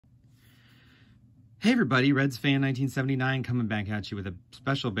Hey everybody, Reds fan 1979 coming back at you with a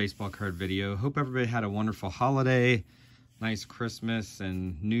special baseball card video. Hope everybody had a wonderful holiday, nice Christmas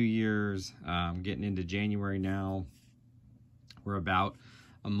and New Year's. Getting into January now. We're about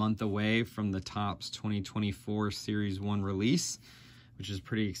a month away from the Topps 2024 Series 1 release, which is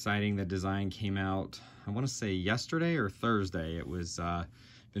pretty exciting. The design came out, I want to say yesterday or Thursday. It was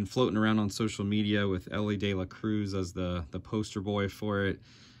been floating around on social media with Ellie De La Cruz as the poster boy for it.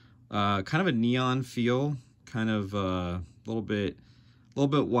 Kind of a neon feel, kind of a little bit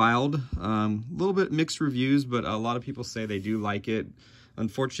wild, a little bit mixed reviews, but a lot of people say they do like it.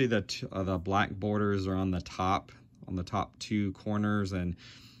 Unfortunately, the black borders are on the top two corners, and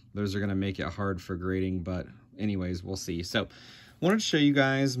those are going to make it hard for grading, but anyways, we'll see. So wanted to show you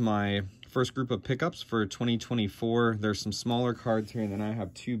guys my first group of pickups for 2024. There's some smaller cards here, and then I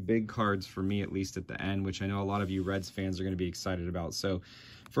have two big cards for me, at least at the end, which I know a lot of you Reds fans are going to be excited about. So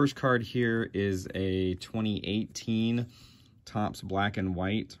first card here is a 2018 Topps Black and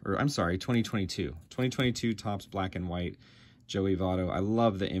White, or I'm sorry, 2022 Topps Black and White Joey Votto. I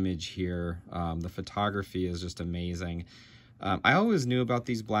love the image here. The photography is just amazing. I always knew about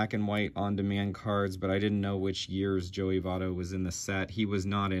these black and white on-demand cards, but I didn't know which years Joey Votto was in the set. He was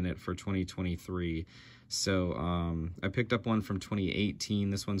not in it for 2023. So I picked up one from 2018.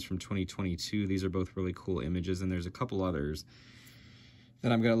 This one's from 2022. These are both really cool images, and there's a couple others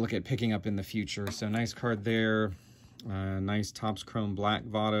that I'm going to look at picking up in the future. So nice card there. Nice Topps Chrome Black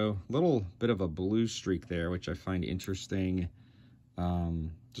Votto. Little bit of a blue streak there, which I find interesting.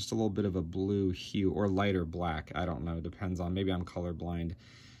 Just a little bit of a blue hue, or lighter black. I don't know. Depends on, maybe I'm colorblind.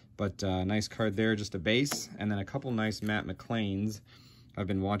 But nice card there, just a base. And then a couple nice Matt McLains. I've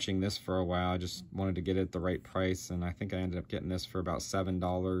been watching this for a while. I just wanted to get it at the right price, and I think I ended up getting this for about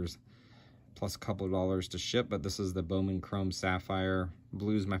 $7 plus a couple of dollars to ship. But this is the Bowman Chrome Sapphire.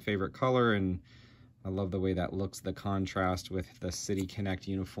 Blue's my favorite color, and I love the way that looks, the contrast with the City Connect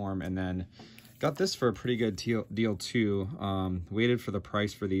uniform. And then got this for a pretty good deal too. Waited for the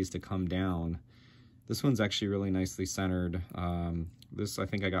price for these to come down. This one's actually really nicely centered. This I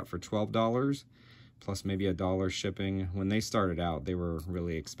think I got for $12 plus maybe $1 shipping. When they started out, they were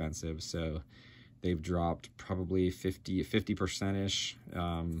really expensive, so they've dropped probably 50%-ish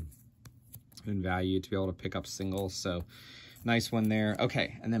in value to be able to pick up singles. So nice one there.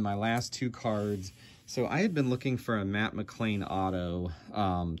 Okay, and then my last two cards. So I had been looking for a Matt McLain auto,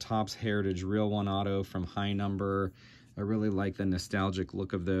 Topps Heritage Real One auto from High Number. I really like the nostalgic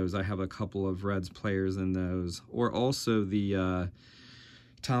look of those. I have a couple of Reds players in those. Or also the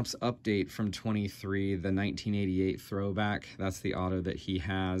Topps Update from 23, the 1988 throwback. That's the auto that he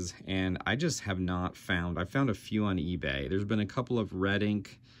has. And I just have not found, I found a few on eBay. There's been a couple of red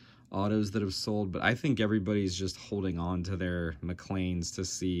ink autos that have sold, but I think everybody's just holding on to their McLains to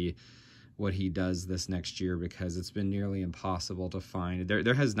see what he does this next year, because it's been nearly impossible to find.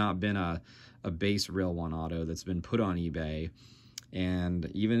 There has not been a base Real One auto that's been put on eBay, and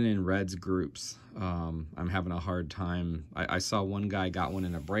even in Reds groups, I'm having a hard time. I saw one guy got one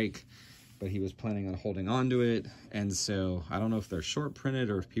in a break, but he was planning on holding on to it, and so I don't know if they're short printed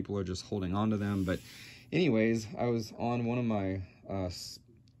or if people are just holding on to them. But anyways, I was on one of my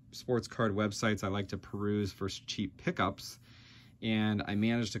sports card websites I like to peruse for cheap pickups, and I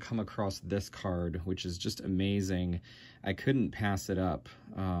managed to come across this card, which is just amazing. I couldn't pass it up.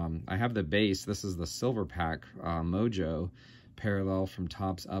 I have the base. This is the Silver Pack Mojo parallel from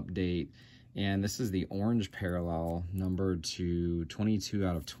Topps Update, and this is the orange parallel numbered to 22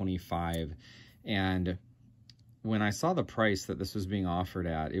 out of 25. And when I saw the price that this was being offered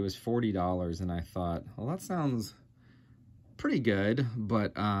at, it was $40, and I thought, well, that sounds pretty good,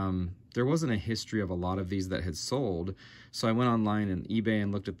 but there wasn't a history of a lot of these that had sold. So I went online and eBay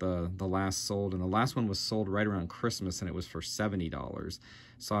and looked at the last sold, and the last one was sold right around Christmas, and it was for $70.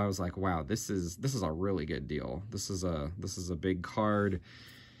 So I was like, wow, this is a really good deal. This is a big card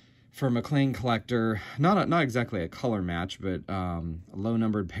for a McLain collector. Not exactly a color match, but a low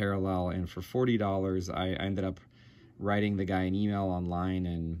numbered parallel. And for $40, I ended up writing the guy an email online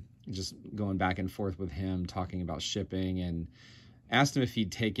and just going back and forth with him, talking about shipping, and asked him if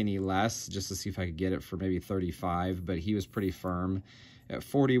he'd take any less just to see if I could get it for maybe 35, but he was pretty firm at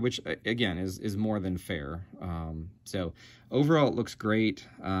 40, which again is more than fair. So overall it looks great.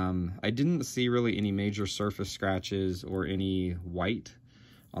 I didn't see really any major surface scratches or any white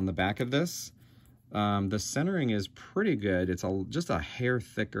on the back of this. The centering is pretty good. It's just a hair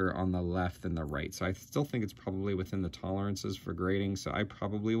thicker on the left than the right, so I still think it's probably within the tolerances for grading, so I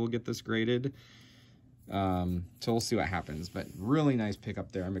probably will get this graded. So we'll see what happens, but really nice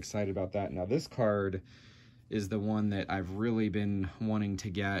pickup there. I'm excited about that. Now this card is the one that I've really been wanting to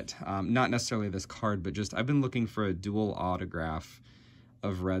get. Not necessarily this card, but just I've been looking for a dual autograph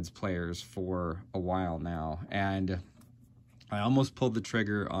of Reds players for a while now. And I almost pulled the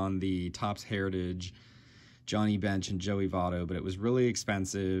trigger on the Topps Heritage Johnny Bench and Joey Votto, but it was really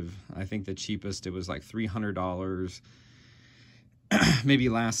expensive. I think the cheapest, it was like $300, maybe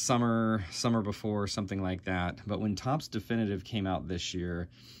last summer, summer before, something like that. But when Topps Definitive came out this year,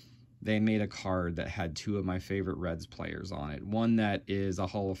 they made a card that had two of my favorite Reds players on it. One that is a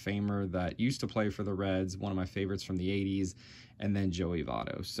Hall of Famer that used to play for the Reds, one of my favorites from the 80s, and then Joey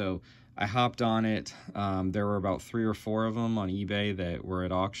Votto. So I hopped on it. There were about 3 or 4 of them on eBay that were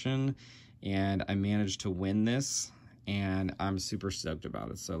at auction, and I managed to win this, and I'm super stoked about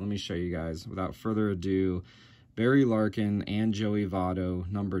it. So let me show you guys. Without further ado, Barry Larkin and Joey Votto,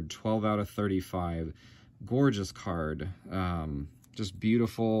 numbered 12 out of 35. Gorgeous card. Just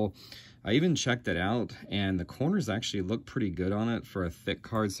beautiful. I even checked it out, and the corners actually look pretty good on it for a thick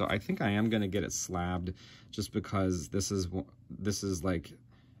card. So I think I am going to get it slabbed, just because this is like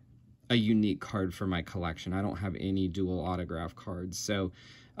a unique card for my collection. I don't have any dual autograph cards. So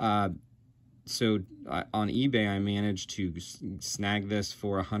on eBay, I managed to snag this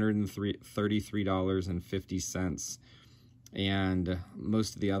for $133.50. And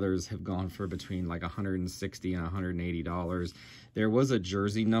most of the others have gone for between like $160 and $180. There was a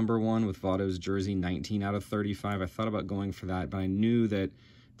jersey number 1 with Votto's jersey, 19 out of 35. I thought about going for that, but I knew that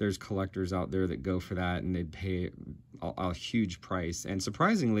there's collectors out there that go for that and they'd pay a huge price. And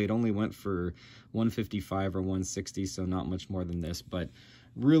surprisingly, it only went for $155 or $160, so not much more than this, but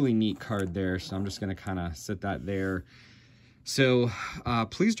really neat card there. So I'm just going to kind of sit that there. So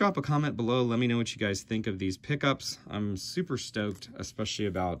please drop a comment below. Let me know what you guys think of these pickups. I'm super stoked, especially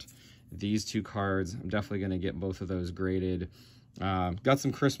about these 2 cards. I'm definitely going to get both of those graded. Got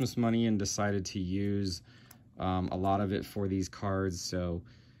some Christmas money and decided to use a lot of it for these cards. So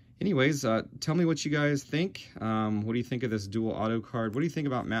anyways, tell me what you guys think. What do you think of this dual auto card? What do you think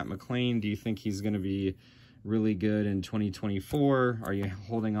about Matt McLain? Do you think he's going to be really good in 2024? Are you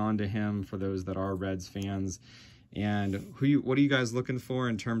holding on to him for those that are Reds fans? And what are you guys looking for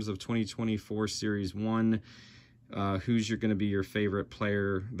in terms of 2024 Series 1? Who's going to be your favorite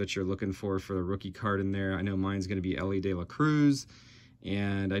player that you're looking for the rookie card in there? I know mine's going to be Ellie De La Cruz.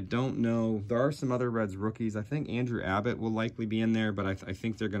 And I don't know, there are some other Reds rookies. I think Andrew Abbott will likely be in there, but I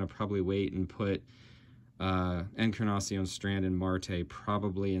think they're going to probably wait and put Encarnacion, Strand, and Marte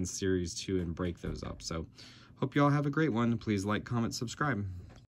probably in Series 2 and break those up. So hope you all have a great one. Please like, comment, subscribe.